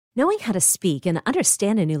Knowing how to speak and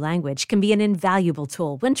understand a new language can be an invaluable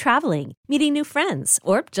tool when traveling, meeting new friends,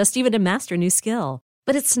 or just even to master a new skill.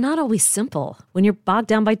 But it's not always simple when you're bogged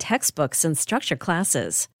down by textbooks and structured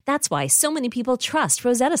classes. That's why so many people trust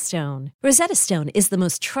Rosetta Stone. Rosetta Stone is the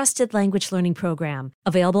most trusted language learning program,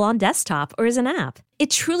 available on desktop or as an app. It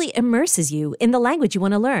truly immerses you in the language you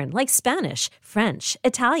want to learn, like Spanish, French,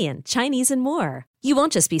 Italian, Chinese, and more. You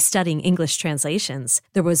won't just be studying English translations.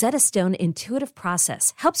 The Rosetta Stone intuitive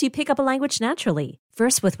process helps you pick up a language naturally,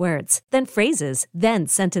 first with words, then phrases, then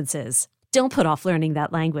sentences. Don't put off learning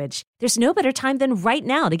that language. There's no better time than right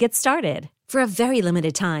now to get started. For a very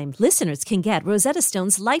limited time, listeners can get Rosetta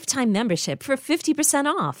Stone's lifetime membership for 50%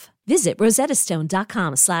 off. Visit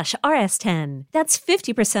rosettastone.com/rs10. That's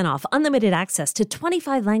 50% off unlimited access to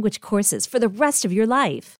 25 language courses for the rest of your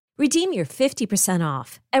life. Redeem your 50%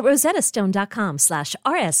 off at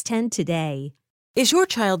rosettastone.com/rs10 today. Is your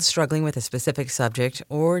child struggling with a specific subject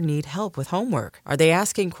or need help with homework? Are they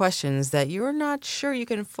asking questions that you're not sure you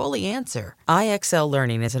can fully answer? IXL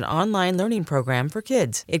Learning is an online learning program for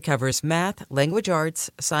kids. It covers math, language arts,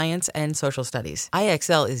 science, and social studies.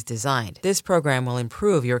 IXL is designed. This program will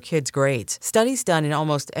improve your kids' grades. Studies done in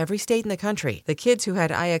almost every state in the country. The kids who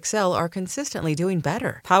had IXL are consistently doing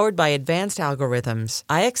better. Powered by advanced algorithms,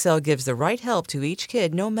 IXL gives the right help to each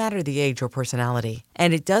kid no matter the age or personality.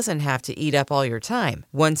 And it doesn't have to eat up all your time.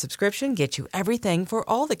 One subscription gets you everything for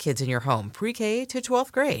all the kids in your home, pre-K to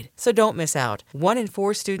 12th grade. So don't miss out. 1 in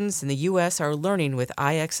 4 students in the U.S. are learning with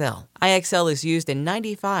IXL. IXL is used in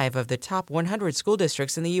 95 of the top 100 school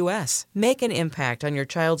districts in the U.S. Make an impact on your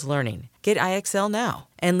child's learning. Get IXL now.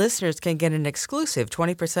 And listeners can get an exclusive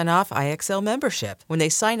 20% off IXL membership when they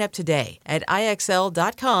sign up today at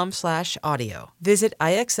IXL.com/audio. Visit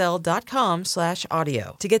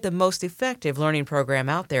IXL.com/audio to get the most effective learning program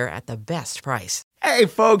out there at the best price. Hey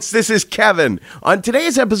folks, this is Kevin. On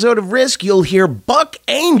today's episode of Risk, you'll hear Buck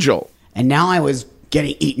Angel. And now I was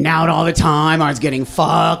getting eaten out all the time. I was getting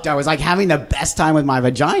fucked. I was like having the best time with my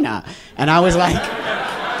vagina. And I was like...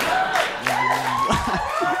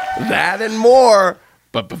 That and more.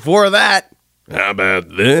 But before that, how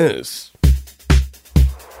about this?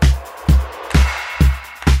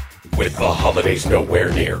 With the holidays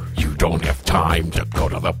nowhere near, you don't have time to go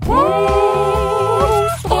to the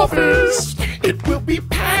post office. It will be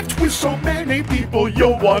packed with so many people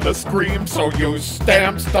you'll want to scream, so use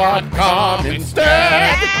Stamps.com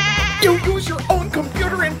instead. You use your own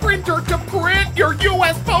computer and printer to print your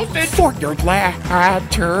U.S. postage for your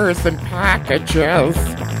letters and packages.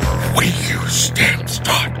 We use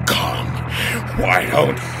Stamps.com. Why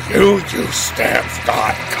don't you use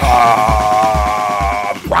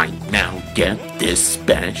Stamps.com? Right now, get this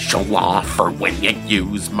special offer when you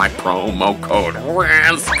use my promo code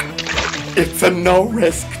RISK. It's a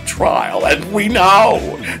no-risk trial, and we know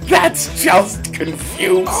that's just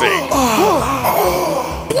confusing.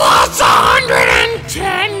 Plus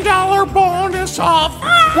 $110 bonus off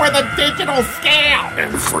with a digital scale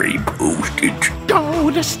and free postage. Go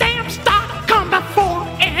to Stamps.com before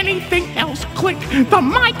anything else. Click the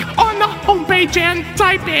mic on the homepage and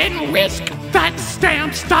type in RISK. That's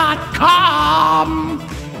Stamps.com.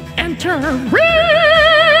 Enter RISK.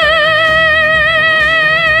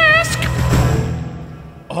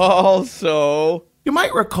 Also, you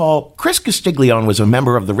might recall Chris Castiglione was a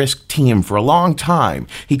member of the Risk team for a long time.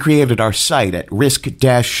 He created our site at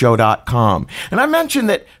risk-show.com. And I mentioned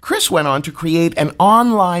that Chris went on to create an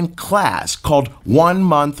online class called 1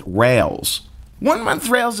 Month Rails. 1 Month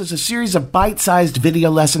Rails is a series of bite-sized video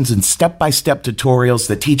lessons and step-by-step tutorials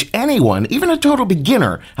that teach anyone, even a total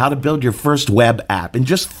beginner, how to build your first web app in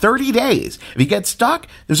just 30 days. If you get stuck,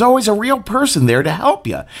 there's always a real person there to help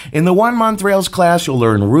you. In the 1 Month Rails class, you'll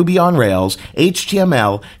learn Ruby on Rails,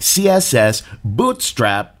 HTML, CSS,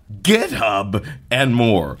 Bootstrap, GitHub, and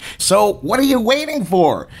more. So what are you waiting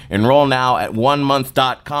for? Enroll now at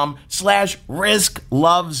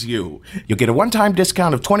onemonth.com/risklovesyou. You'll get a one-time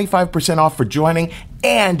discount of 25% off for joining,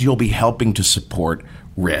 and you'll be helping to support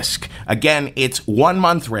Risk. Again, it's 1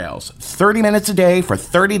 Month Rails, 30 minutes a day for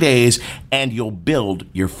 30 days, and you'll build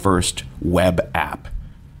your first web app.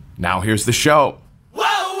 Now here's the show.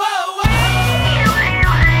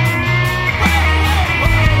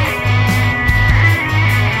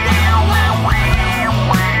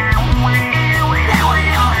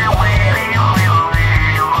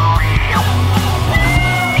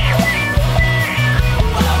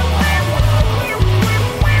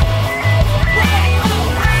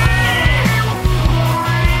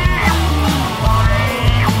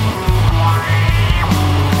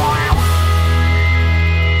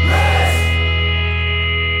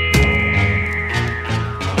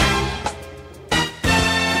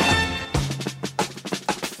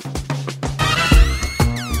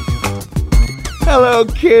 Hello,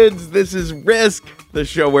 kids. This is Risk, the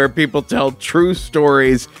show where people tell true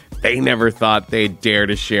stories they never thought they'd dare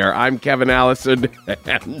to share. I'm Kevin Allison,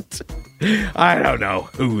 and I don't know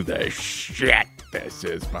who the shit this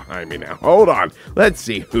is behind me now. Hold on. Let's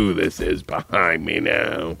see who this is behind me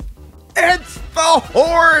now. It's the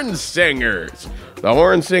Horn Singers. The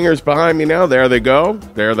Horn Singers behind me now. There they go.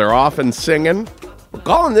 There they're off and singing. We're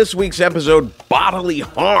calling this week's episode Bodily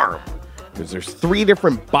Harm, because there's 3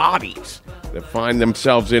 different bodies that find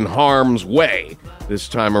themselves in harm's way this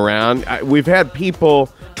time around. We've had people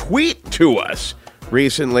tweet to us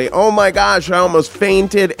recently, oh my gosh, I almost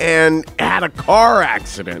fainted and had a car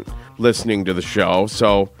accident listening to the show.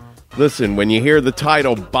 So listen, when you hear the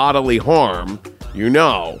title Bodily Harm, you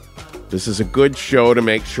know this is a good show to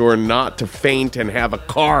make sure not to faint and have a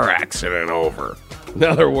car accident over. In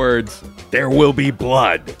other words, there will be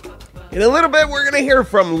blood. In a little bit, we're going to hear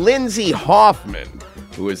from Lindsay Hoffman,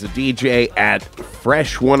 who is a DJ at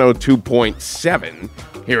Fresh 102.7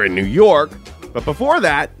 here in New York. But before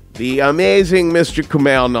that, the amazing Mr.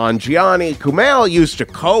 Kumail Nanjiani. Kumail used to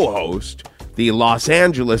co-host the Los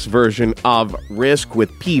Angeles version of Risk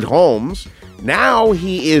with Pete Holmes. Now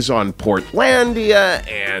he is on Portlandia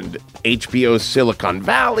and HBO's Silicon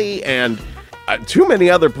Valley and too many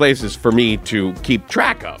other places for me to keep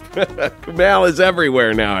track of. Kumail is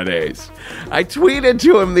everywhere nowadays. I tweeted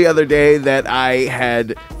to him the other day that I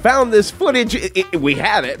had found this footage. We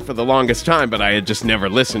had it for the longest time, but I had just never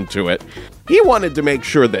listened to it. He wanted to make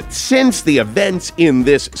sure that since the events in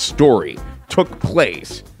this story took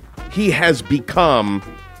place, he has become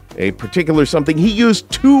a particular something. He used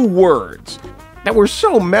 2 words that were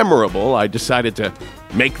so memorable, I decided to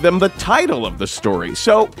make them the title of the story.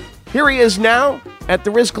 So here he is now at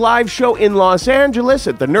the Risk Live show in Los Angeles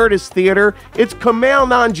at the Nerdist Theater. It's Kumail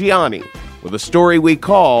Nanjiani with a story we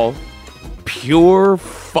call Pure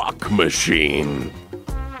Fuck Machine.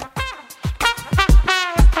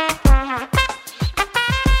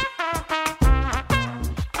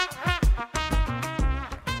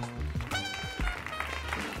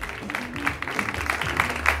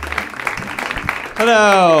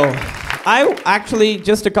 Hello. I actually,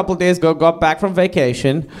 just a couple days ago, got back from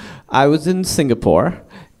vacation. I was in Singapore,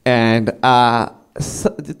 and that's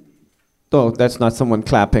not someone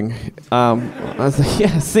clapping. I was like,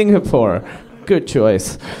 yeah, Singapore. Good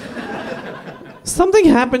choice. Something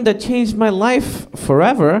happened that changed my life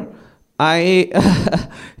forever. I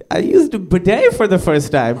used a bidet for the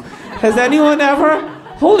first time. Has anyone ever?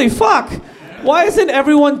 Holy fuck. Why isn't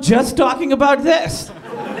everyone just talking about this?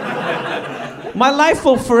 My life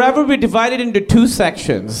will forever be divided into 2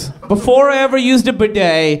 sections. Before I ever used a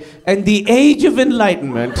bidet and the age of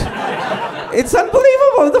enlightenment. It's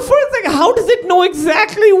unbelievable. The first thing, how does it know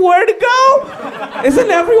exactly where to go? Isn't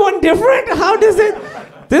everyone different? How does it?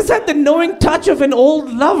 This had the knowing touch of an old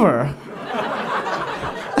lover.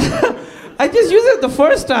 I just used it the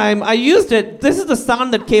first time I used it. This is the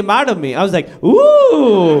sound that came out of me. I was like,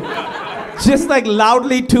 ooh. Just like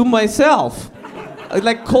loudly to myself.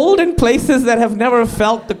 Like cold in places that have never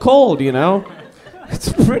felt the cold, you know? It's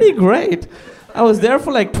pretty great. I was there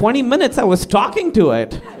for like 20 minutes. I was talking to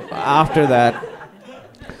it after that.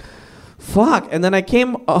 Fuck. And then I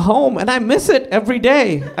came home, and I miss it every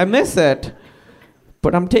day. I miss it.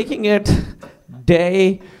 But I'm taking it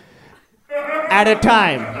day at a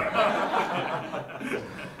time.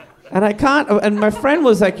 And I can't, and my friend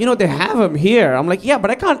was like, they have them here. I'm like, yeah, but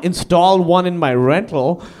I can't install one in my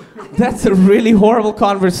rental. That's a really horrible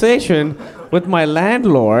conversation with my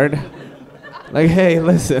landlord. Like, hey,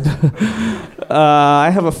 listen, I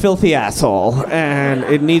have a filthy asshole, and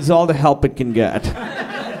it needs all the help it can get.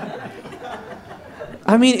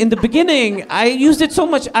 I mean, in the beginning, I used it so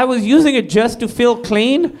much, I was using it just to feel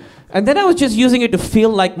clean, and then I was just using it to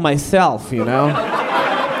feel like myself,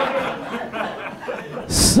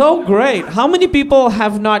 So great. How many people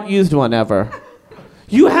have not used one ever?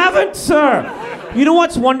 You haven't, sir? You know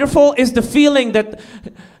what's wonderful is the feeling that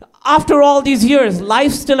after all these years,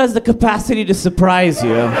 life still has the capacity to surprise you,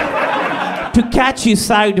 to catch you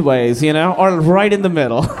sideways, or right in the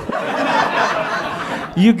middle.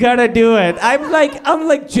 You gotta do it. I'm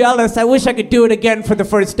like jealous. I wish I could do it again for the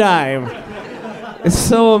first time. It's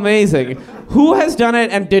so amazing. Who has done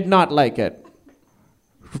it and did not like it?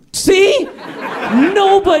 See?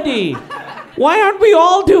 Nobody. Why aren't we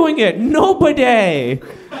all doing it? Nobody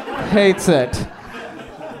hates it.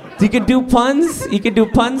 You can do puns. You can do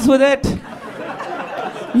puns with it.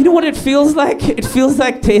 You know what it feels like? It feels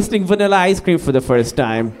like tasting vanilla ice cream for the first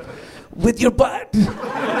time. With your butt.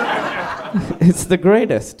 It's the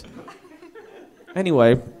greatest.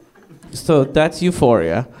 Anyway, so that's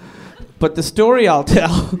Euphoria. But the story I'll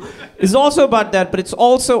tell is also about that, but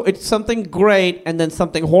it's something great and then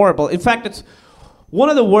something horrible. In fact, it's one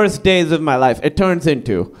of the worst days of my life, it turns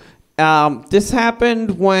into. This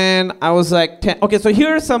happened when I was like 10. Okay, so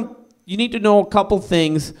here are you need to know a couple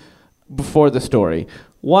things before the story.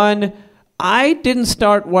 One, I didn't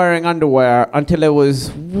start wearing underwear until I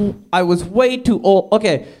was way too old.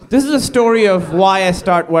 Okay, this is a story of why I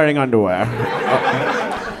start wearing underwear.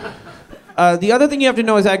 The other thing you have to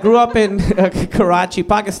know is I grew up in Karachi,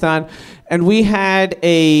 Pakistan, and we had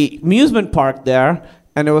a amusement park there,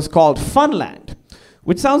 and it was called Funland,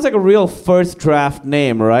 which sounds like a real first draft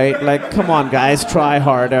name, right? Like, come on, guys, try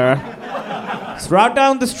harder. It's right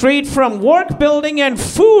down the street from work building and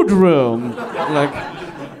food room. Like,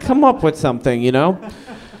 come up with something, you know?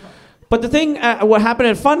 But the thing, what happened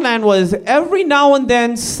at Funland was every now and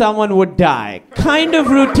then someone would die. Kind of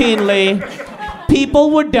routinely, people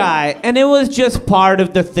would die, and it was just part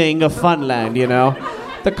of the thing of Funland, you know?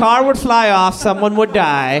 The car would fly off, someone would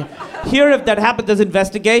die. Here, if that happened, there's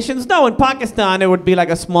investigations. No, in Pakistan, it would be like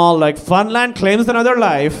a small, like, Funland claims another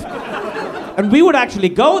life. And we would actually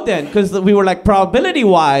go then, because we were like,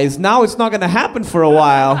 probability-wise, now it's not going to happen for a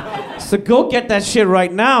while. So go get that shit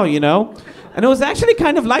right now, you know? And it was actually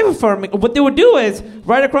kind of life-affirming. What they would do is,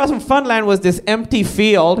 right across from Funland was this empty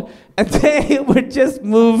field, and they would just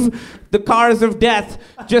move the cars of death,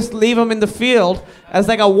 just leave them in the field as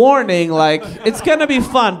like a warning, like, it's going to be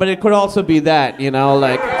fun, but it could also be that, you know?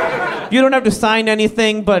 Like, you don't have to sign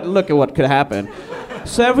anything, but look at what could happen.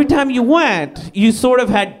 So every time you went, you sort of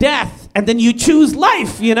had death, and then you choose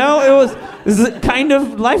life, you know? It was kind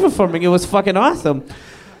of life-affirming. It was fucking awesome.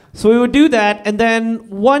 So we would do that, and then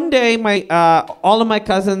one day, all of my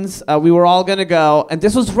cousins, we were all gonna go, and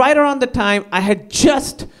this was right around the time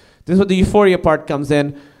this is where the euphoria part comes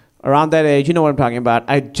in, around that age, you know what I'm talking about,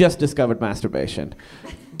 I just discovered masturbation.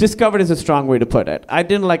 Discovered is a strong way to put it. I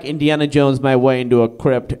didn't like Indiana Jones my way into a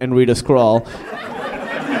crypt and read a scroll.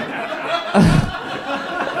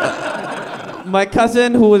 My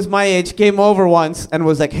cousin, who was my age, came over once and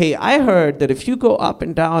was like, hey, I heard that if you go up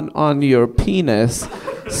and down on your penis,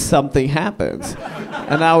 something happens.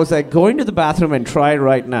 And I was like, go into the bathroom and try it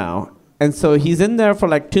right now. And so he's in there for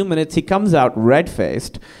like 2 minutes. He comes out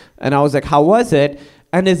red-faced. And I was like, how was it?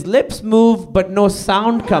 And his lips move, but no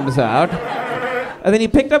sound comes out. And then he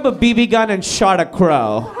picked up a BB gun and shot a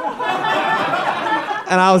crow.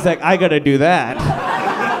 And I was like, I gotta do that.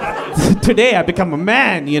 Today I become a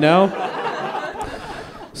man, you know?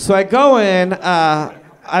 So I go in, I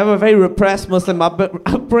have a very repressed Muslim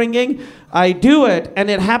upbringing. I do it, and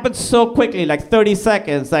it happens so quickly, like 30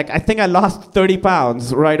 seconds. Like, I think I lost 30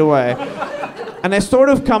 pounds right away. And I sort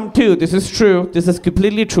of come to, this is true, this is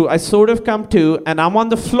completely true. I sort of come to, and I'm on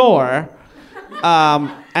the floor,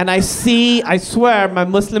 and I swear, my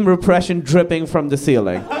Muslim repression dripping from the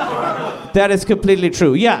ceiling. That is completely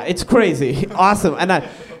true. Yeah, it's crazy. Awesome. And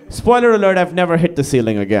spoiler alert, I've never hit the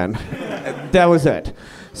ceiling again. That was it.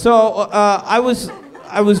 So I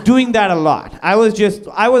was doing that a lot. I was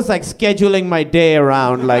like scheduling my day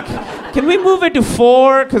around, like, can we move it to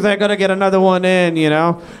 4? Because I got to get another one in, you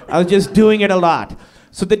know? I was just doing it a lot.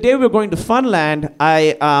 So the day we were going to Funland,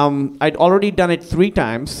 I'd already done it 3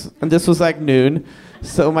 times, and this was like noon.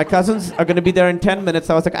 So my cousins are going to be there in 10 minutes.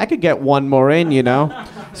 I was like, I could get one more in, you know?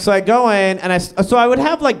 So I go in, and I would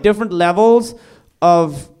have like different levels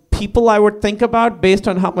of people I would think about based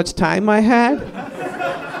on how much time I had.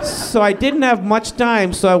 So I didn't have much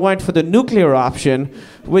time, so I went for the nuclear option,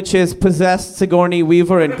 which is possessed Sigourney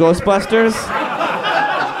Weaver in Ghostbusters.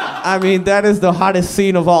 I mean, that is the hottest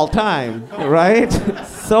scene of all time, right?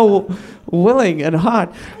 So willing and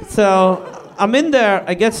hot. So I'm in there,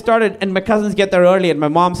 I get started, and my cousins get there early, and my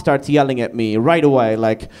mom starts yelling at me right away,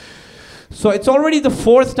 like, so it's already the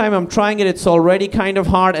 4th time I'm trying it. It's already kind of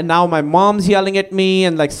hard, and now my mom's yelling at me,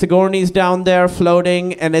 and like Sigourney's down there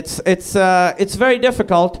floating, and it's very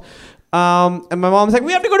difficult. And my mom's like,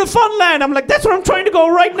 "We have to go to Funland." I'm like, "That's where I'm trying to go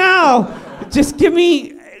right now. Just give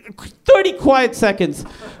me 30 quiet seconds."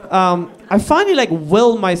 I finally like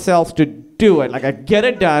will myself to do it. Like I get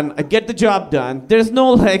it done. I get the job done. There's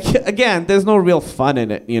no there's no real fun in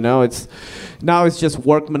it. You know, it's just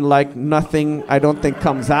workmanlike. Nothing I don't think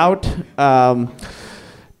comes out. And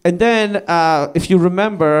then if you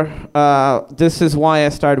remember, this is why I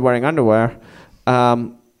started wearing underwear.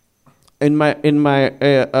 In my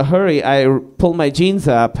hurry, I pull my jeans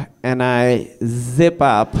up and I zip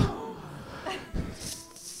up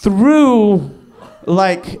through,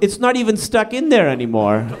 like it's not even stuck in there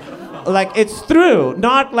anymore. Like it's through,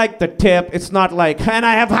 not like the tip. It's not like, and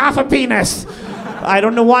I have half a penis. I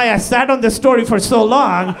don't know why I sat on this story for so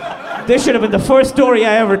long. This should have been the first story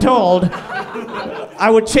I ever told. I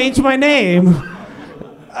would change my name.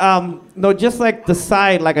 No, just like the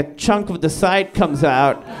side, like a chunk of the side comes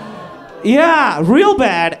out. Yeah, real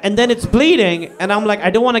bad. And then it's bleeding. And I'm like, I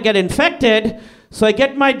don't want to get infected. So I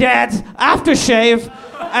get my dad's aftershave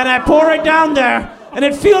and I pour it down there. And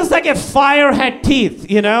it feels like if fire had teeth,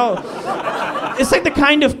 you know? It's like the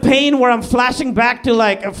kind of pain where I'm flashing back to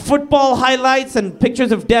like football highlights and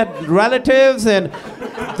pictures of dead relatives and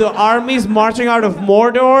the armies marching out of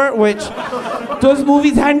Mordor, which those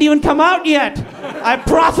movies hadn't even come out yet. I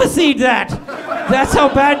prophesied that. That's how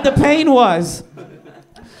bad the pain was.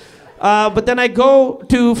 But then I go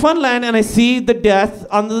to Funland and I see the death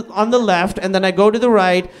on the left, and then I go to the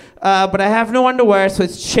right, but I have no underwear, so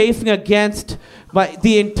it's chafing against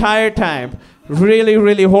the entire time. Really,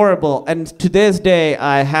 really horrible. And to this day,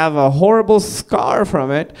 I have a horrible scar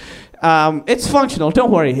from it. It's functional,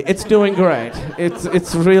 don't worry. It's doing great.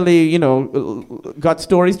 It's really, got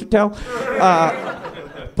stories to tell.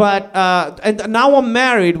 And now I'm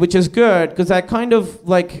married, which is good, because I kind of,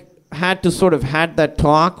 had to sort of had that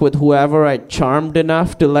talk with whoever I charmed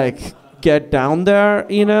enough to, get down there,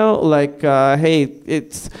 hey,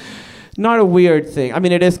 it's not a weird thing. I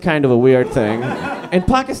mean, it is kind of a weird thing. In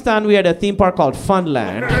Pakistan, we had a theme park called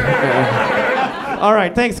Funland. All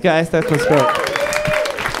right, thanks, guys. That was great.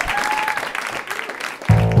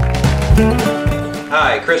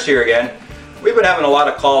 Hi, Chris here again. We've been having a lot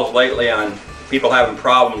of calls lately on people having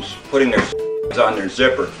problems putting their on their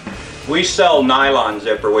zipper. We sell nylon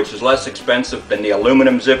zipper, which is less expensive than the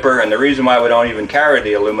aluminum zipper, and the reason why we don't even carry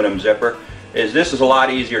the aluminum zipper is this is a lot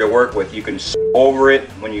easier to work with. You can over it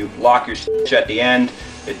when you lock your at the end.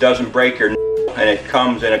 It doesn't break your and it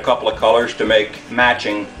comes in a couple of colors to make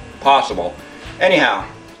matching possible. Anyhow,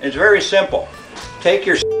 it's very simple. Take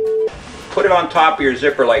your put it on top of your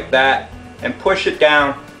zipper like that and push it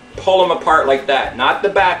down, pull them apart like that, not the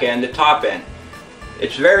back end, the top end.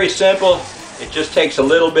 It's very simple. It just takes a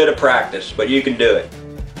little bit of practice, but you can do it.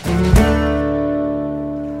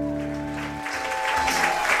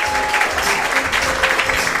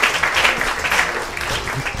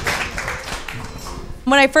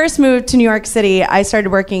 When I first moved to New York City, I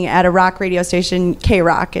started working at a rock radio station,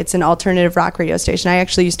 K-Rock. It's an alternative rock radio station. I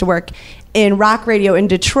actually used to work in rock radio in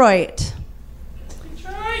Detroit.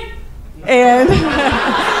 And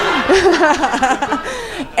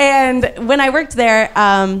and when I worked there,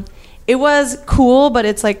 it was cool, but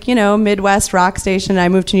it's Midwest rock station. I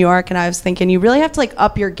moved to New York, and I was thinking, you really have to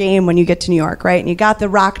up your game when you get to New York, right? And you got the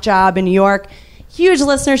rock job in New York, huge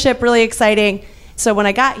listenership, really exciting. So when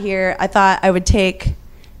I got here, I thought I would take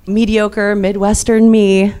mediocre Midwestern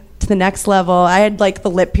me to the next level. I had the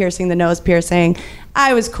lip piercing, the nose piercing.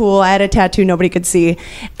 I was cool. I had a tattoo nobody could see.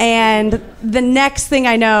 And the next thing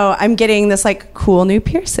I know, I'm getting this cool new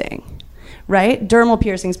piercing. Right? Dermal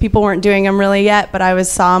piercings. People weren't doing them really yet, but I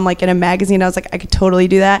saw them in a magazine. I was I could totally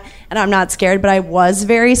do that. And I'm not scared, but I was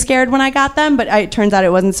very scared when I got them, but it turns out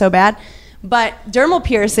it wasn't so bad. But dermal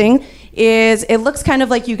piercing it looks kind of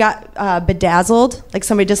like you got bedazzled, like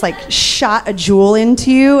somebody just shot a jewel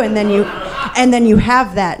into you, and then you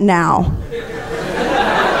have that now.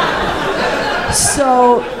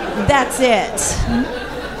 So that's it.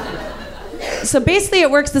 So basically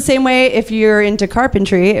it works the same way if you're into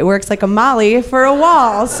carpentry. It works like a molly for a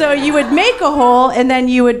wall. So you would make a hole, and then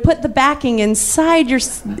you would put the backing inside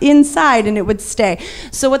and it would stay.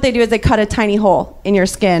 So what they do is they cut a tiny hole in your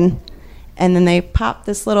skin, and then they pop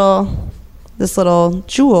this little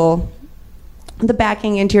jewel, the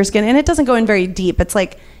backing into your skin, and it doesn't go in very deep. It's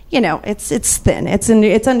it's thin. It's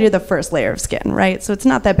under the first layer of skin, right? So it's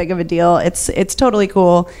not that big of a deal. It's totally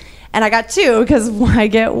cool. And I got two, because why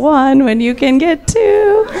get one when you can get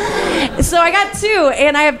two? So I got two,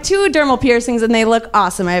 and I have two dermal piercings, and they look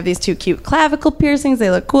awesome. I have these two cute clavicle piercings. They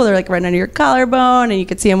look cool. They're right under your collarbone, and you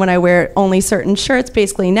can see them when I wear only certain shirts,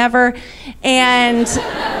 basically never. And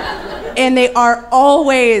they are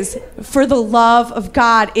always, for the love of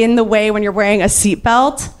God, in the way when you're wearing a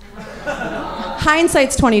seatbelt.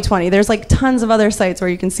 Hindsight's 2020. There's tons of other sites where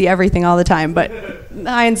you can see everything all the time, but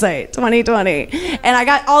hindsight 2020. And I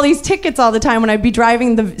got all these tickets all the time when I'd be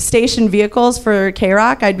driving the station vehicles for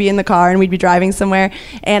K-Rock. I'd be in the car and we'd be driving somewhere,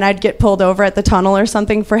 and I'd get pulled over at the tunnel or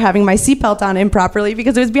something for having my seatbelt on improperly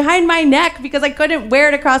because it was behind my neck, because I couldn't wear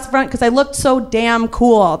it across the front because I looked so damn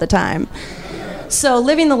cool all the time. So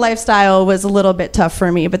living the lifestyle was a little bit tough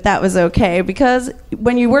for me, but that was okay, because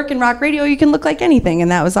when you work in rock radio, you can look like anything,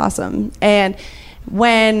 and that was awesome. And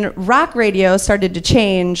when rock radio started to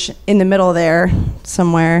change in the middle there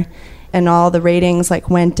somewhere, and all the ratings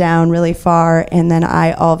went down really far, and then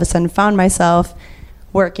I all of a sudden found myself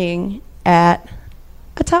working at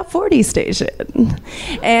a top 40 station.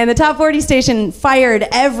 And the top 40 station fired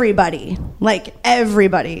everybody, like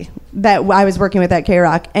everybody that I was working with at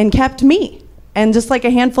K-Rock, and kept me and just like a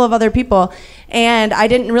handful of other people. And I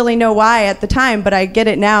didn't really know why at the time, but I get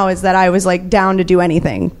it now, is that I was like down to do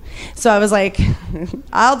anything. So I was like,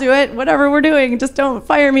 I'll do it, whatever we're doing, just don't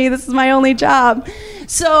fire me, this is my only job.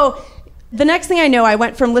 So the next thing I know, I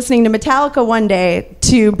went from listening to Metallica one day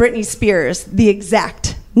to Britney Spears the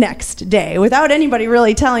exact next day, without anybody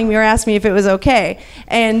really telling me or asking me if it was okay.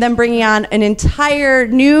 And then bringing on an entire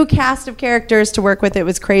new cast of characters to work with, it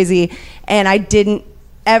was crazy. And I didn't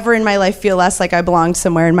ever in my life feel less like I belonged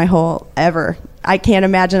somewhere in my whole ever. I can't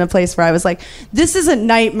imagine a place where I was like, this is a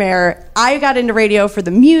nightmare. I got into radio for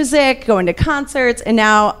the music, going to concerts, and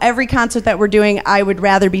now every concert that we're doing, I would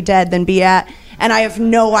rather be dead than be at. And I have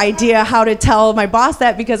no idea how to tell my boss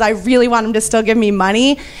that, because I really want him to still give me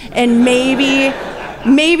money, and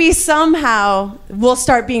maybe somehow we'll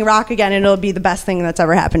start being rock again and it'll be the best thing that's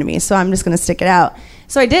ever happened to me. So I'm just going to stick it out.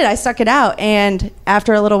 So I did. I stuck it out. And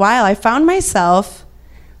after a little while, I found myself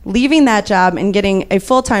leaving that job and getting a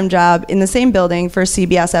full-time job in the same building for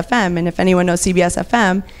CBS FM. And if anyone knows CBS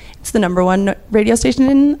FM, it's the #1 radio station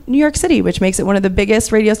in New York City, which makes it one of the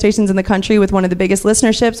biggest radio stations in the country, with one of the biggest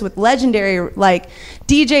listenerships, with legendary like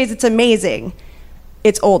DJs. It's amazing.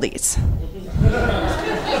 It's oldies.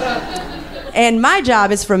 And my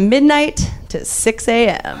job is from midnight to 6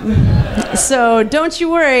 a.m. So don't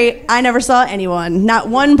you worry, I never saw anyone, not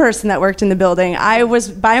one person that worked in the building. I was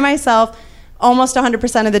by myself almost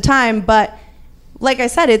 100% of the time, but like I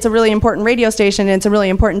said, it's a really important radio station and it's a really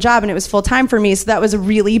important job, and it was full time for me, so that was a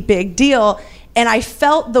really big deal. And I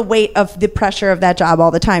felt the weight of the pressure of that job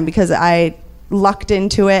all the time, because I lucked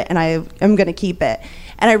into it and I am going to keep it.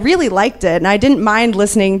 And I really liked it, and I didn't mind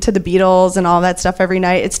listening to the Beatles and all that stuff every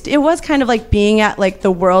night. It was kind of like being at like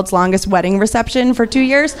the world's longest wedding reception for 2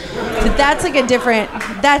 years. But that's like a different,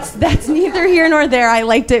 that's neither here nor there. I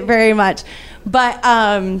liked it very much. But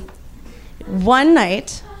one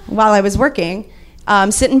night while I was working,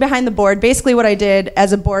 sitting behind the board, basically what I did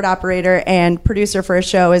as a board operator and producer for a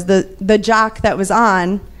show is the jock that was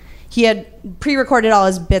on, he had pre-recorded all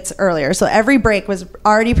his bits earlier. So every break was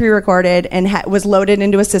already pre-recorded and was loaded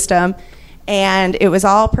into a system. And it was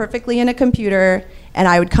all perfectly in a computer. And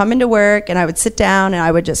I would come into work and I would sit down and I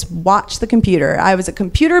would just watch the computer. I was a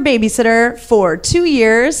computer babysitter for 2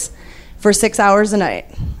 years for 6 hours a night.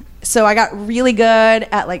 So I got really good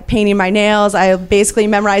at like painting my nails. I basically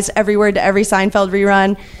memorized every word to every Seinfeld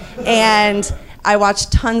rerun. And I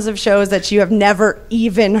watched tons of shows that you have never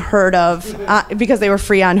even heard of because they were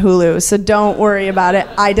free on Hulu. So don't worry about it.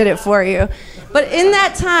 I did it for you. But in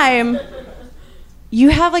that time, you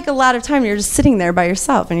have like a lot of time. You're just sitting there by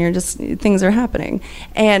yourself and you're just, things are happening.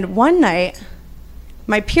 And one night,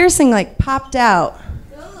 my piercing like popped out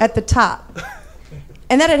at the top.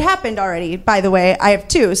 And that had happened already, by the way. I have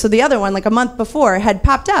two. So the other one, like a month before, had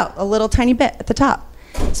popped out a little tiny bit at the top.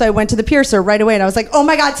 So I went to the piercer right away and I was like, oh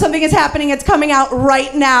my God, something is happening. It's coming out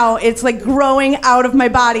right now. It's like growing out of my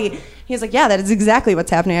body. He's like, yeah, that is exactly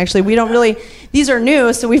what's happening. Actually, we don't really, these are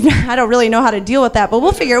new, so I don't really know how to deal with that, but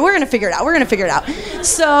we're going to figure it out.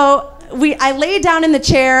 So I lay down in the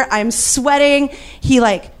chair. I'm sweating. He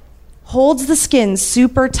like holds the skin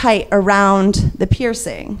super tight around the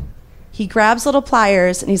piercing. He grabs little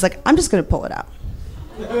pliers and he's like, I'm just going to pull it out.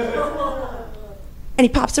 And he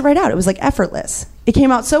pops it right out. It was like effortless. It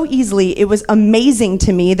came out so easily. It was amazing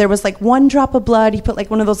to me. There was like one drop of blood. He put like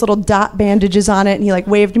one of those little dot bandages on it and he like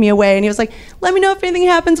waved me away and he was like, let me know if anything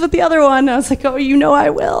happens with the other one. And I was like, oh, you know I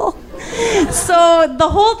will. So the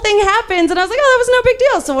whole thing happens and I was like, oh, that was no big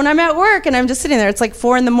deal. So when I'm at work and I'm just sitting there, it's like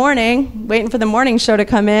 4 a.m, waiting for the morning show to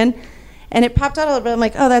come in, and it popped out a little bit. I'm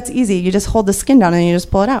like, oh, that's easy. You just hold the skin down and you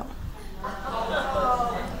just pull it out.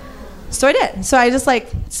 So I did. So I just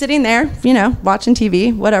like sitting there, you know, watching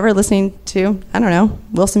TV, whatever, listening to, I don't know,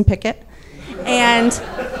 Wilson Pickett. And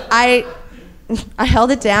I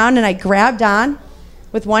held it down and I grabbed on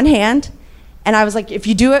with one hand. And I was like, if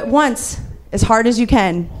you do it once, as hard as you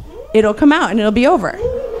can, it'll come out and it'll be over.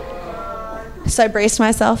 So I braced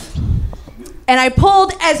myself. And I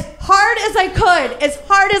pulled as hard as I could, as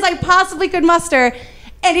hard as I possibly could muster.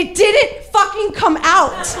 And it didn't fucking come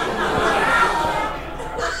out.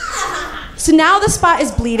 So now the spot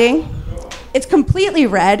is bleeding. It's completely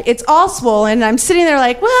red. It's all swollen. And I'm sitting there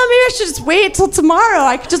like, well, maybe I should just wait till tomorrow.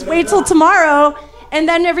 I could just wait till tomorrow and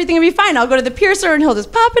then everything will be fine. I'll go to the piercer and he'll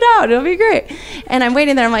just pop it out. It'll be great. And I'm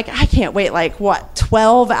waiting there. I'm like, I can't wait like,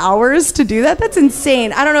 12 hours to do that? That's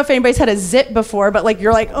insane. I don't know if anybody's had a zit before, but like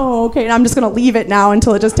you're like, oh, okay, I'm just going to leave it now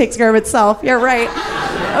until it just takes care of itself. You're right.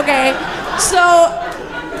 Okay. So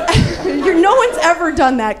No one's ever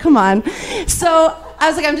done that. Come on. So I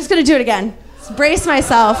was like, I'm just going to do it again. Just brace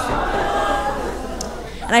myself.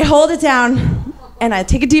 And I hold it down, and I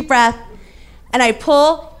take a deep breath, and I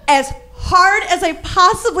pull as hard as I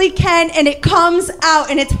possibly can, and it comes out,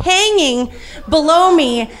 and it's hanging below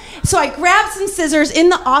me. So I grab some scissors in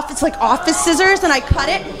the office, like office scissors, and I cut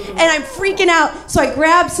it, and I'm freaking out. So I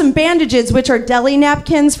grab some bandages, which are deli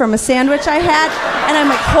napkins from a sandwich I had, and I'm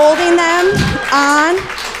like holding them on.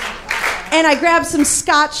 And I grab some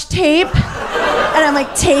Scotch tape, and I'm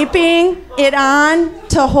like taping it on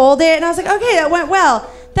to hold it. And I was like, okay, that went well.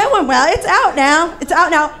 It's out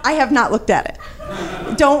now. I have not looked at it.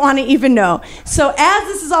 Don't want to even know. So as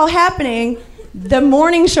this is all happening, the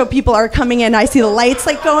morning show people are coming in. I see the lights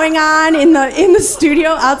like going on in the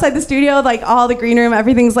studio, outside the studio, like all the green room,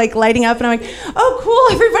 everything's like lighting up, and I'm like, oh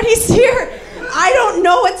cool, everybody's here. I don't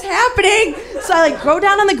know what's happening. So I like go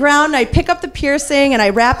down on the ground and I pick up the piercing and I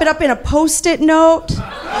wrap it up in a Post-it note.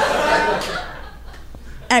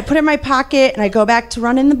 And I put it in my pocket, and I go back to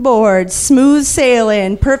running the board, smooth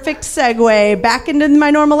sailing, perfect segue, back into my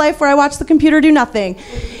normal life where I watch the computer do nothing.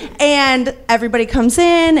 And everybody comes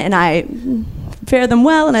in, and I fare them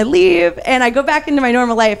well, and I leave, and I go back into my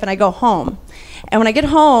normal life, and I go home. And when I get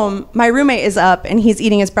home, my roommate is up, and he's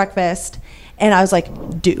eating his breakfast. And I was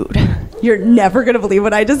like, dude, you're never going to believe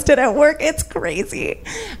what I just did at work. It's crazy.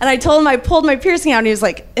 And I told him I pulled my piercing out, and he was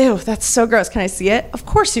like, ew, that's so gross. Can I see it? Of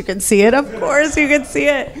course you can see it. Of course you can see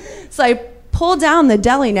it. So I pulled down the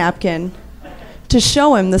deli napkin to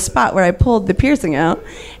show him the spot where I pulled the piercing out.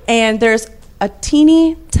 And there's a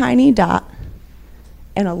teeny tiny dot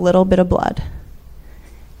and a little bit of blood.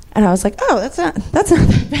 And I was like, oh, that's not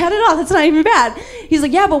that bad at all. That's not even bad. He's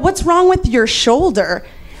like, yeah, but what's wrong with your shoulder?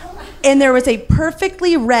 And there was a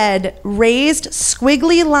perfectly red, raised,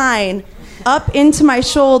 squiggly line up into my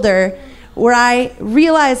shoulder where I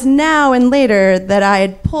realized now and later that I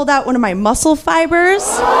had pulled out one of my muscle fibers.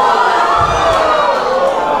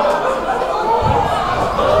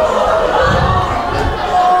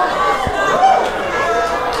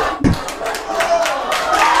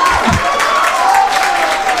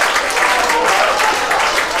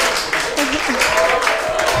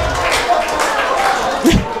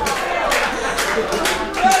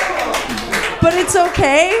 But it's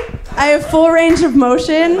okay. I have full range of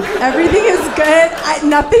motion. Everything is good.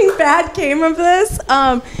 Nothing bad came of this.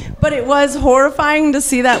 But it was horrifying to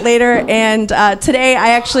see that later. And today I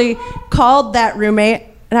actually called that roommate,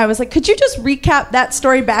 and I was like, could you just recap that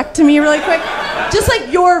story back to me really quick? Just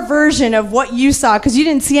like your version of what you saw, because you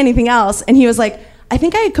didn't see anything else. And he was like, I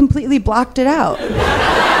think I had completely blocked it out.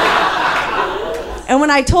 And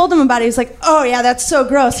when I told him about it, he was like, oh yeah, that's so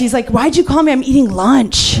gross. He's like, why'd you call me? I'm eating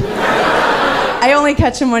lunch. I only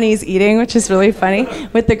catch him when he's eating, which is really funny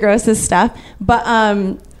with the grossest stuff. But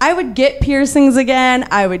I would get piercings again.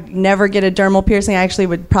 I would never get a dermal piercing. I actually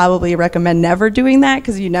would probably recommend never doing that,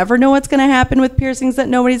 because you never know what's going to happen with piercings that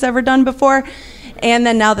nobody's ever done before. And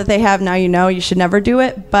then now that they have, now you know you should never do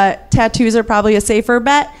it. But tattoos are probably a safer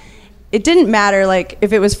bet. It didn't matter like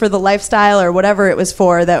if it was for the lifestyle or whatever it was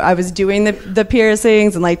for, that I was doing the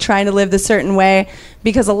piercings and like trying to live the certain way,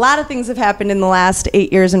 because a lot of things have happened in the last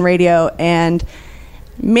 8 years in radio, and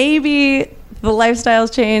maybe the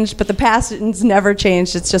lifestyle's changed, but the passion's never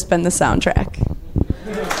changed. It's just been the soundtrack.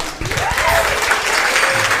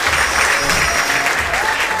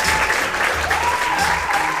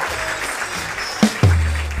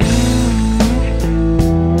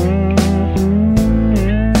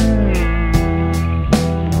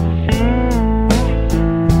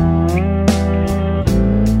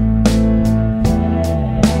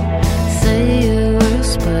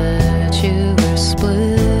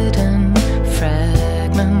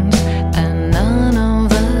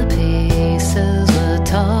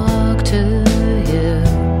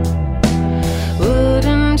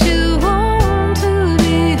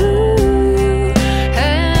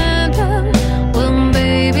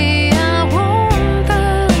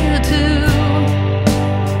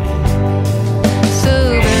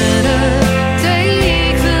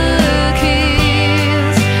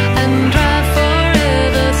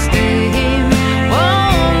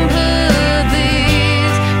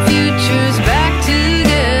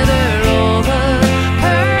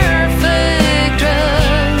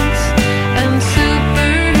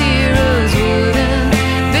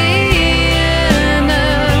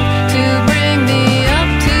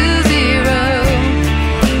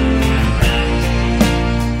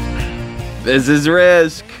 This is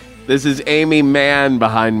Risk. This is Amy Mann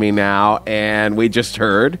behind me now, and we just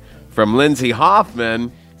heard from Lindsay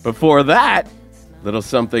Hoffman. Before that, Little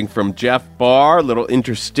something from Jeff Barr, little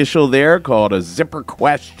interstitial there called a zipper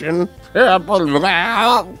question.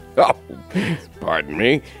 Oh, pardon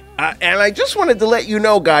me. And I just wanted to let you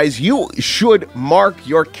know, guys, you should mark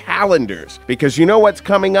your calendars because you know what's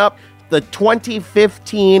coming up? The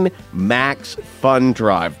 2015 Max Fun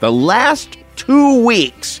Drive. The last 2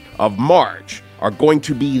 weeks of March are going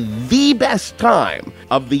to be the best time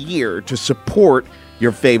of the year to support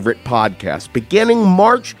your favorite podcast. Beginning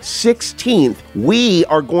March 16th, we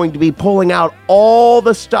are going to be pulling out all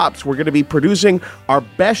the stops. We're going to be producing our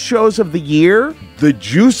best shows of the year, the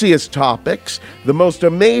juiciest topics, the most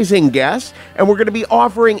amazing guests, and we're going to be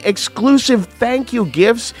offering exclusive thank you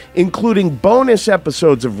gifts, including bonus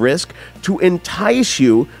episodes of Risk, to entice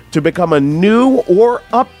you to become a new or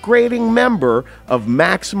upgrading member of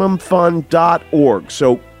MaximumFun.org.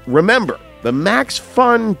 So remember, the Max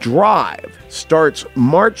Fun Drive starts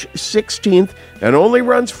March 16th and only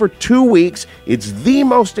runs for 2 weeks. It's the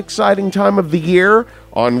most exciting time of the year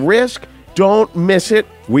on Risk. Don't miss it.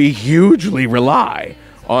 We hugely rely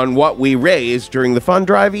on what we raise during the Fun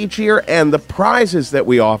Drive each year, and the prizes that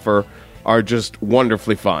we offer are just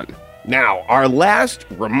wonderfully fun. Now, our last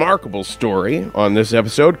remarkable story on this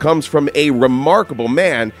episode comes from a remarkable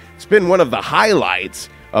man. It's been one of the highlights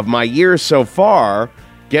of my years so far,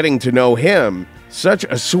 getting to know him. Such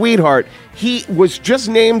a sweetheart. He was just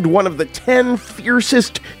named one of the 10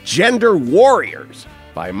 fiercest gender warriors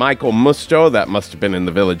by Michael Musto. That must have been in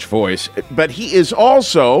the Village Voice. But he is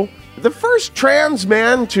also the first trans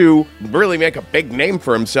man to really make a big name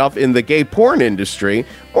for himself in the gay porn industry.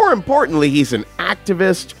 More importantly, he's an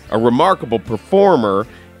activist, a remarkable performer,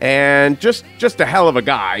 and just a hell of a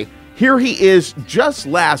guy. Here he is just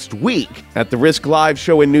last week at the Risk Live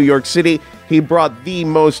show in New York City. He brought the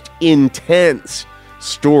most intense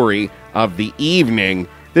story of the evening.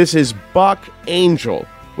 This is Buck Angel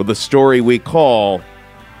with a story we call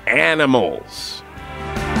Animals.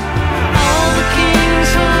 All the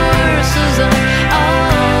king's horses and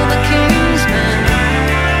all the king's men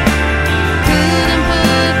couldn't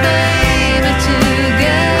put baby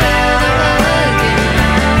together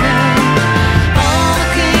again. All the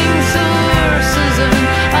king's horses and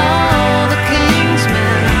all the king's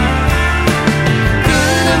men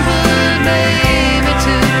couldn't put baby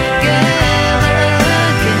together again.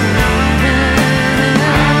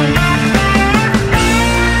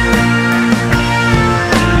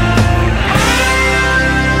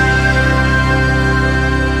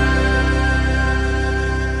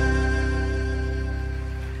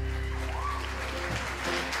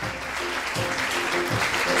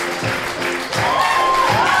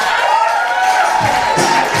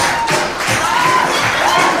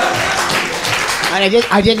 And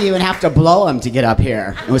I didn't even have to blow him to get up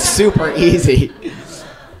here. It was super easy.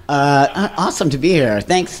 Awesome to be here.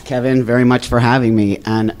 Thanks, Kevin, very much for having me.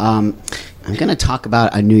 And I'm going to talk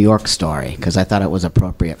about a New York story because I thought it was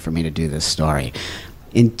appropriate for me to do this story.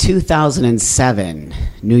 In 2007,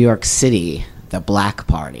 New York City, the Black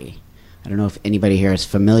Party. I don't know if anybody here is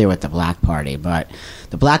familiar with the Black Party, but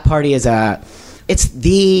the Black Party is it's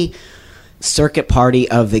the circuit party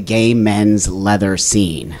of the gay men's leather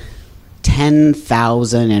scene.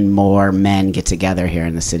 10,000 and more men get together here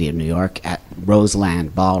in the city of New York at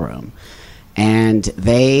Roseland Ballroom. And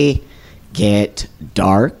they get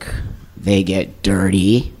dark, they get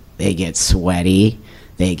dirty, they get sweaty,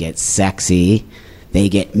 they get sexy, they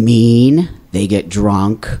get mean, they get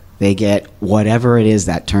drunk, they get whatever it is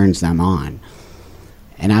that turns them on.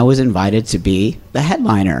 And I was invited to be the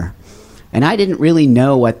headliner. And I didn't really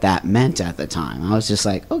know what that meant at the time. I was just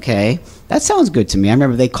like, okay, that sounds good to me. I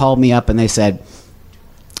remember they called me up and they said,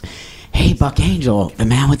 hey, Buck Angel, the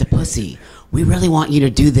man with the pussy, we really want you to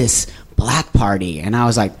do this Black Party. And I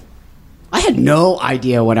was like, I had no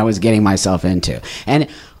idea what I was getting myself into. And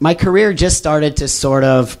my career just started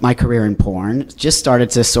to my career in porn just started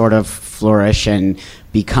to sort of flourish and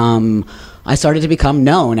I started to become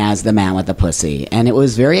known as the man with the pussy. And it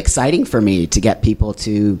was very exciting for me to get people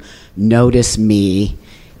to notice me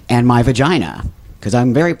and my vagina, because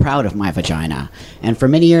I'm very proud of my vagina. And for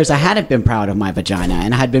many years, I hadn't been proud of my vagina,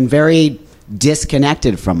 and I had been very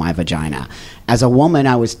disconnected from my vagina. As a woman,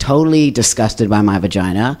 I was totally disgusted by my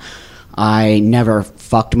vagina. I never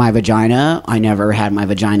fucked my vagina. I never had my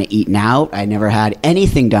vagina eaten out. I never had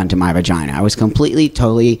anything done to my vagina. I was completely,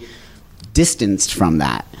 totally distanced from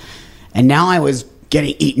that. And now I was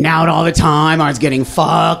getting eaten out all the time. I was getting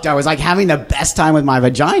fucked. I was like having the best time with my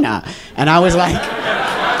vagina. And I was like...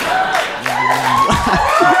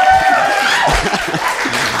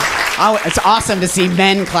 it's awesome to see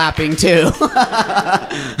men clapping too.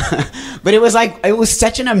 But it was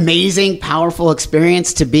such an amazing, powerful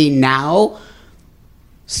experience to be now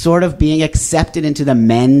sort of being accepted into the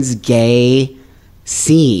men's gay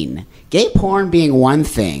scene. Gay porn being one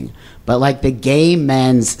thing, but like the gay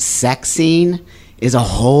men's sex scene is a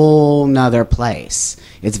whole nother place.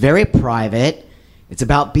 It's very private. It's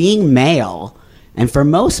about being male. And for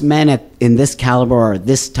most men in this caliber or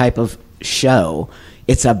this type of show,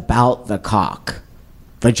 it's about the cock.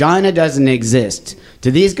 Vagina doesn't exist.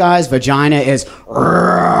 To these guys, vagina is,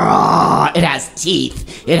 it has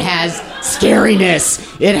teeth. It has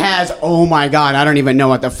scariness. It has, oh my God, I don't even know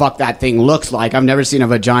what the fuck that thing looks like. I've never seen a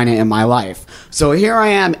vagina in my life. So here I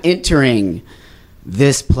am entering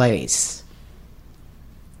this place.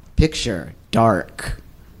 Picture, dark,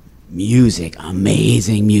 music,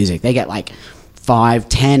 amazing music. They get like 5,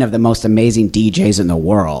 10 of the most amazing DJs in the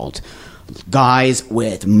world. Guys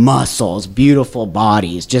with muscles, beautiful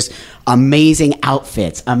bodies, just amazing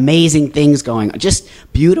outfits, amazing things going on, just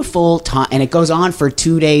beautiful time. And it goes on for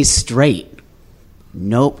 2 days straight.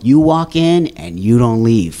 Nope, you walk in and you don't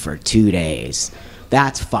leave for 2 days.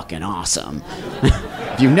 That's fucking awesome.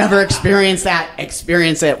 If you've never experienced that,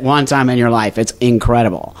 experience it one time in your life. It's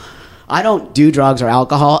incredible. I don't do drugs or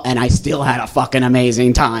alcohol, and I still had a fucking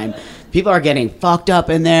amazing time. People are getting fucked up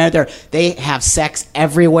in there. They have sex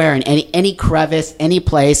everywhere in any crevice, any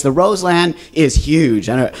place. The Roseland is huge.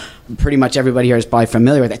 I know pretty much everybody here is probably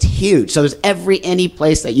familiar with it. It's huge. So there's any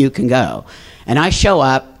place that you can go. And I show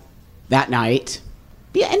up that night.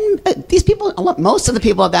 Yeah, and these people, most of the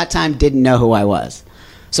people at that time didn't know who I was.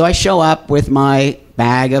 So I show up with my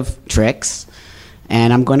bag of tricks,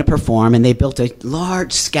 and I'm going to perform, and they built a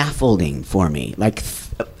large scaffolding for me,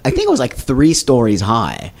 I think it was like 3 stories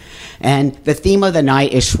high. And the theme of the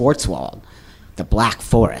night is Schwarzwald, the Black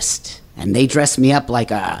Forest. And they dressed me up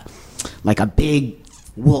like a big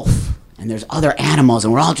wolf. And there's other animals,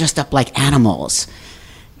 and we're all dressed up like animals.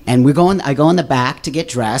 And I go in the back to get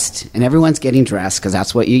dressed, and everyone's getting dressed because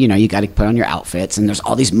that's what you got to put on your outfits. And there's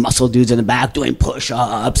all these muscle dudes in the back doing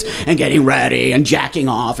push-ups and getting ready and jacking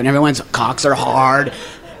off, and everyone's cocks are hard.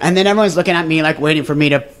 And then everyone's looking at me like waiting for me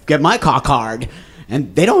to get my cock hard.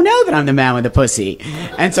 And they don't know that I'm the man with the pussy.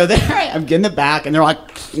 And so there I am in the back, and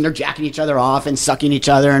they're jacking each other off and sucking each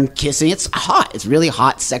other and kissing. It's hot. It's really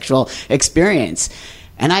hot sexual experience.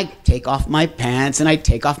 And I take off my pants and I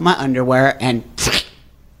take off my underwear, and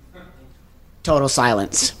total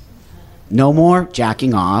silence. No more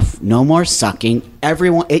jacking off. No more sucking.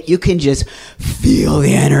 You can just feel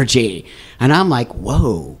the energy. And I'm like,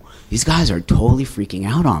 whoa, these guys are totally freaking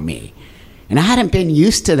out on me. And I hadn't been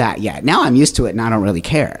used to that yet. Now I'm used to it and I don't really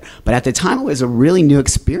care. But at the time, it was a really new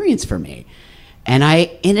experience for me. And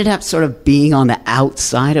I ended up sort of being on the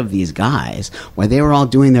outside of these guys where they were all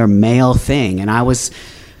doing their male thing. And I was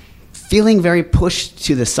feeling very pushed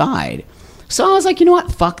to the side. So I was like, you know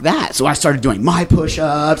what? Fuck that. So I started doing my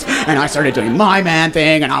push-ups, and I started doing my man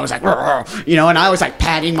thing, and I was like, and I was like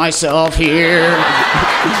patting myself here.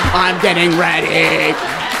 I'm getting ready.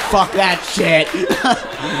 Fuck that shit.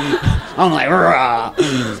 I'm like,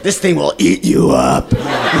 this thing will eat you up.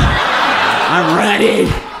 I'm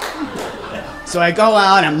ready. So I go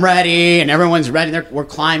out, I'm ready, and everyone's ready. We're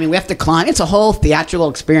climbing. We have to climb. It's a whole theatrical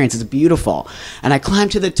experience. It's beautiful. And I climb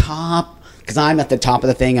to the top, because I'm at the top of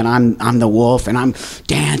the thing, and I'm the wolf, and I'm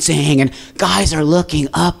dancing, and guys are looking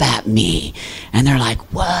up at me, and they're like,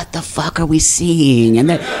 what the fuck are we seeing? And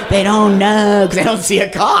they don't know, because they don't see a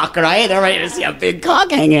cock, right? They're ready to see a big cock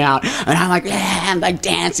hanging out. And I'm like, I'm like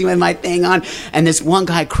dancing with my thing on, and this one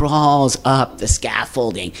guy crawls up the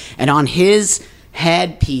scaffolding, and on his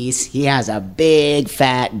headpiece, he has a big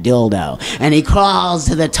fat dildo, and he crawls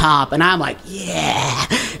to the top, and I'm like, yeah,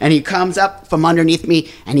 and he comes up from underneath me,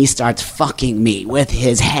 and he starts fucking me with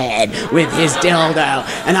his head, with his dildo,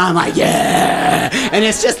 and I'm like, yeah, and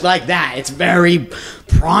it's just like that. It's very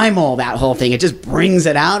primal, that whole thing. It just brings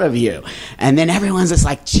it out of you, and then everyone's just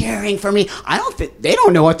like cheering for me. They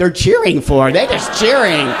don't know what they're cheering for. They're just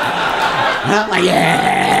cheering. And I'm like,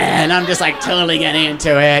 yeah, and I'm just like totally getting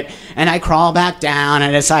into it. And I crawl back down and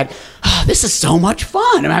I decide, this is so much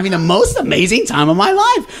fun. I'm having the most amazing time of my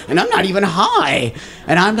life. And I'm not even high.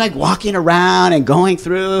 And I'm like walking around and going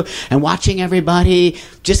through and watching everybody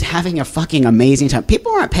just having a fucking amazing time.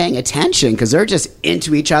 People aren't paying attention because they're just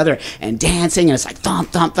into each other and dancing. And it's like thump,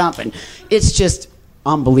 thump, thump. And it's just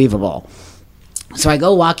unbelievable. So I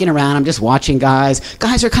go walking around, I'm just watching guys.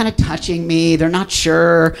 Guys are kind of touching me. They're not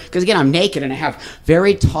sure. Because again, I'm naked and I have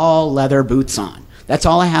very tall leather boots on. That's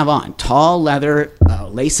all I have on. Tall leather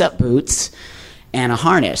lace-up boots and a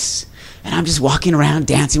harness. And I'm just walking around,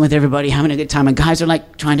 dancing with everybody, having a good time. And guys are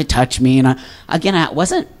like trying to touch me. And I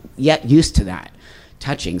wasn't yet used to that,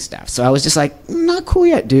 touching stuff. So I was just like, not cool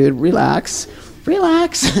yet, dude. Relax.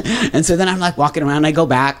 relax. And so then I'm like walking around, and I go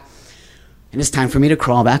back, and it's time for me to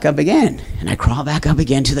crawl back up again. And I crawl back up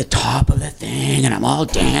again to the top of the thing, and I'm all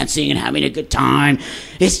dancing and having a good time.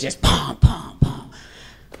 It's just pom, pom, pom.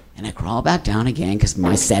 And I crawl back down again, because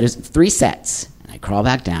my set is 3 sets. And I crawl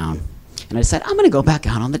back down, and I said, I'm going to go back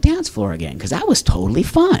out on the dance floor again, because that was totally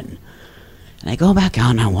fun. And I go back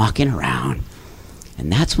out, and I'm walking around.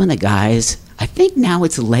 And that's when the guys, I think now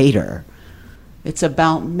it's later. It's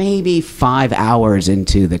about maybe 5 hours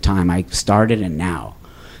into the time I started and now.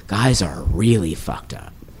 Guys are really fucked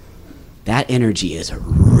up. That energy is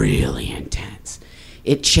really intense.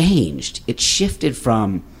 It changed. It shifted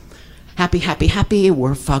from happy, happy, happy,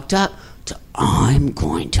 we're fucked up, to I'm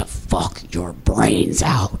going to fuck your brains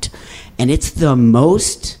out. And it's the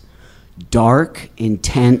most dark,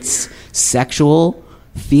 intense, sexual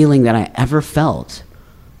feeling that I ever felt.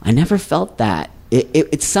 I never felt that.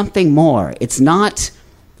 It's something more. It's not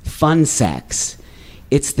fun sex.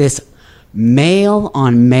 It's this male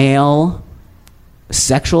on male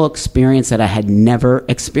sexual experience that I had never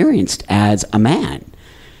experienced as a man.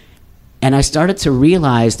 And I started to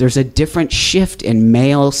realize there's a different shift in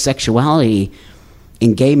male sexuality,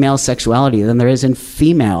 in gay male sexuality, than there is in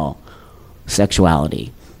female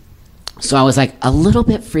sexuality. So I was like a little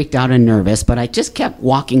bit freaked out and nervous, but I just kept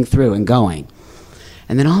walking through and going.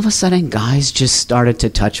 And then all of a sudden, guys just started to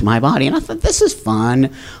touch my body. And I thought, this is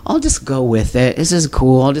fun. I'll just go with it. This is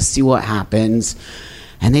cool. I'll just see what happens.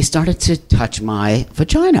 And they started to touch my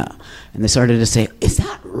vagina. And they started to say, is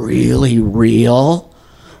that really real?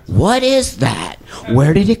 What is that?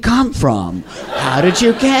 Where did it come from? How did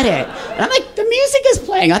you get it? And I'm like, the music is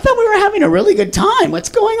playing. I thought we were having a really good time. What's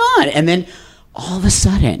going on? And then all of a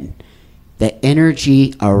sudden, the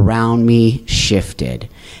energy around me shifted.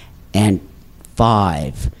 And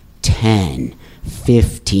 5, 10,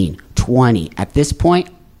 15, 20. At this point,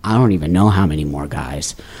 I don't even know how many more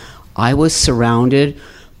guys. I was surrounded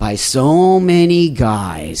by so many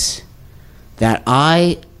guys that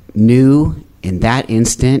I knew in that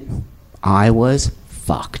instant I was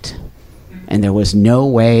fucked. And there was no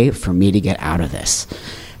way for me to get out of this.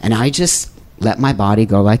 And I just let my body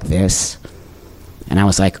go like this. And I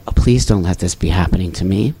was like, oh, please don't let this be happening to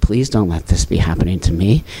me. Please don't let this be happening to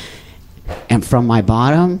me. And from my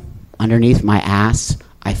bottom, underneath my ass,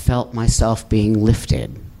 I felt myself being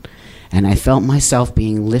lifted. And I felt myself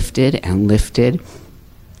being lifted and lifted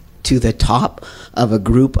to the top of a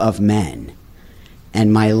group of men.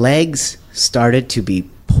 And my legs started to be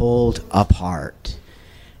pulled apart.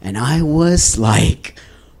 And I was like,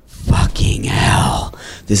 fucking hell,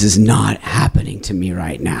 this is not happening to me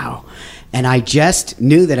right now. And I just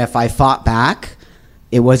knew that if I fought back,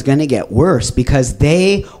 it was going to get worse, because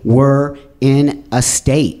they were in a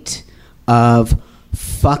state of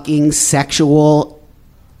fucking sexual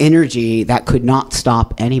energy that could not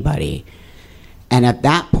stop anybody. And at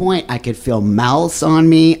that point, I could feel mouths on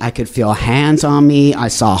me. I could feel hands on me. I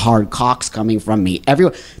saw hard cocks coming from me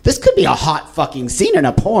everywhere. This could be a hot fucking scene in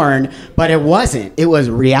a porn, but it wasn't. It was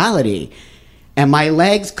reality. And my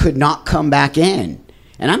legs could not come back in.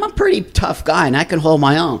 And I'm a pretty tough guy, and I can hold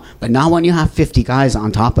my own. But not when you have 50 guys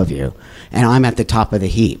on top of you, and I'm at the top of the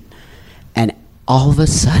heap. And all of a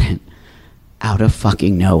sudden, out of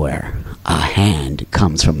fucking nowhere, a hand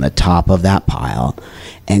comes from the top of that pile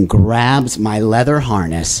and grabs my leather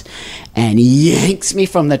harness and yanks me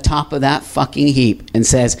from the top of that fucking heap and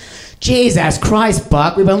says, Jesus Christ,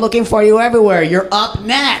 Buck, we've been looking for you everywhere. You're up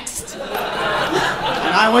next. And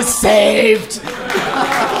I was saved.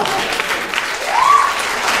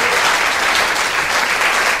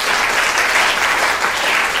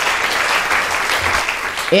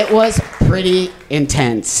 It was pretty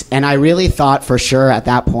intense, and I really thought for sure at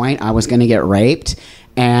that point I was going to get raped.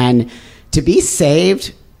 And to be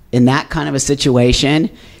saved in that kind of a situation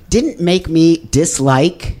didn't make me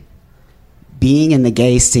dislike being in the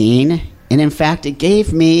gay scene. And in fact, it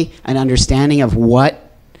gave me an understanding of what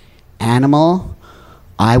animal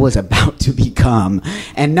I was about to become.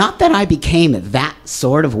 And not that I became that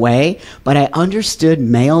sort of way, but I understood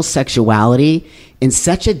male sexuality in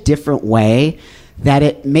such a different way that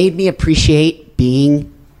it made me appreciate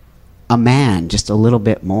being a man just a little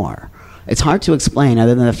bit more. It's hard to explain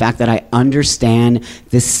other than the fact that I understand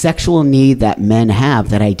this sexual need that men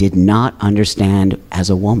have that I did not understand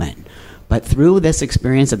as a woman. But through this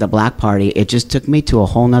experience at the Black Party, it just took me to a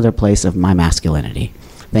whole nother place of my masculinity.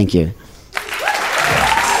 Thank you.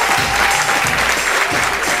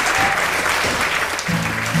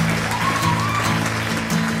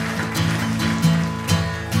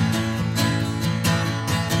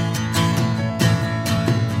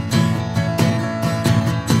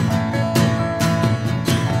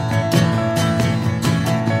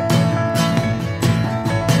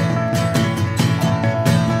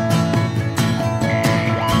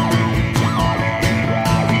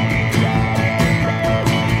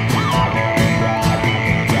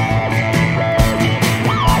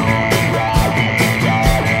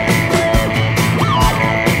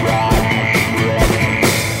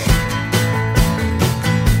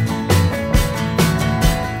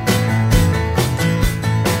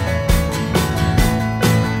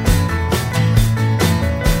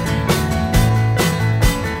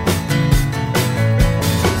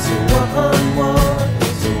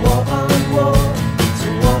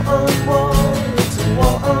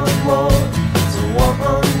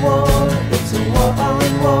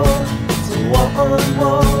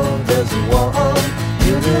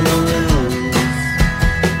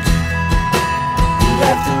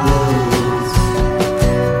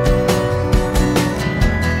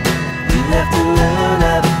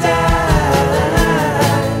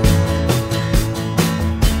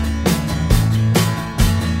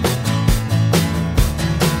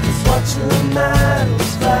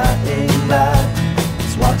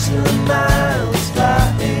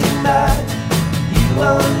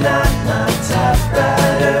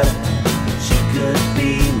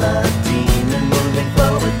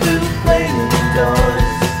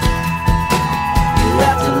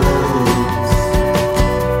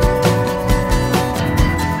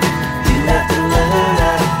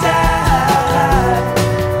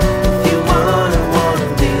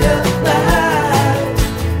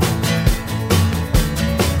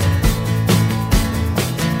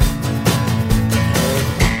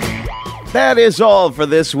 That is all for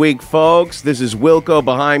this week, folks. This is Wilco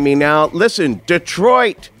behind me now. Listen,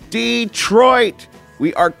 Detroit.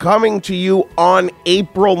 We are coming to you on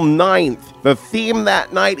April 9th. The theme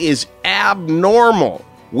that night is abnormal.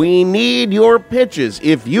 We need your pitches.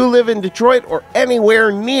 If you live in Detroit or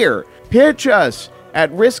anywhere near, pitch us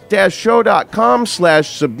at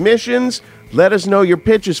risk-show.com/submissions. Let us know your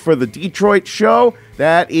pitches for the Detroit show.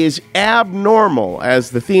 That is abnormal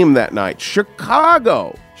as the theme that night.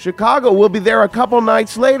 Chicago will be there a couple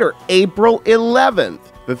nights later, April 11th.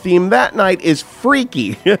 The theme that night is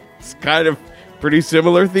freaky. It's kind of pretty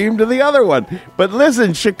similar theme to the other one. But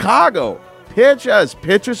listen, Chicago, pitch us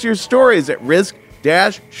your stories at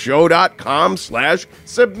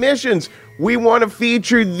risk-show.com/submissions. We want to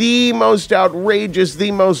feature the most outrageous,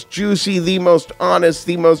 the most juicy, the most honest,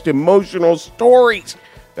 the most emotional stories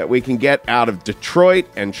that we can get out of Detroit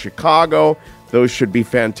and Chicago. Those should be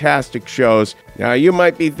fantastic shows. Now, you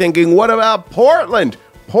might be thinking, what about Portland?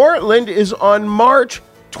 Portland is on March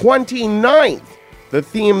 29th. The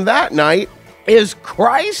theme that night is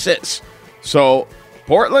crisis. So,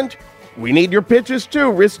 Portland, we need your pitches too.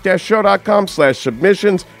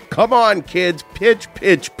 risk-show.com/submissions. Come on, kids. Pitch.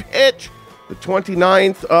 The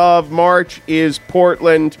 29th of March is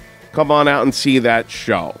Portland. Come on out and see that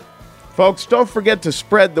show. Folks, don't forget to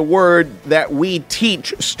spread the word that we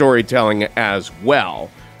teach storytelling as well.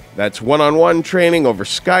 That's one-on-one training over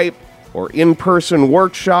Skype or in-person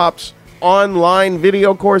workshops, online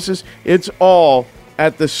video courses. It's all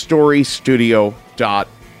at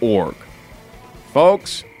thestorystudio.org.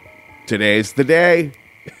 Folks, today's the day.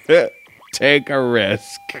 Take a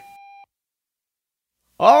risk.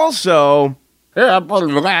 Also,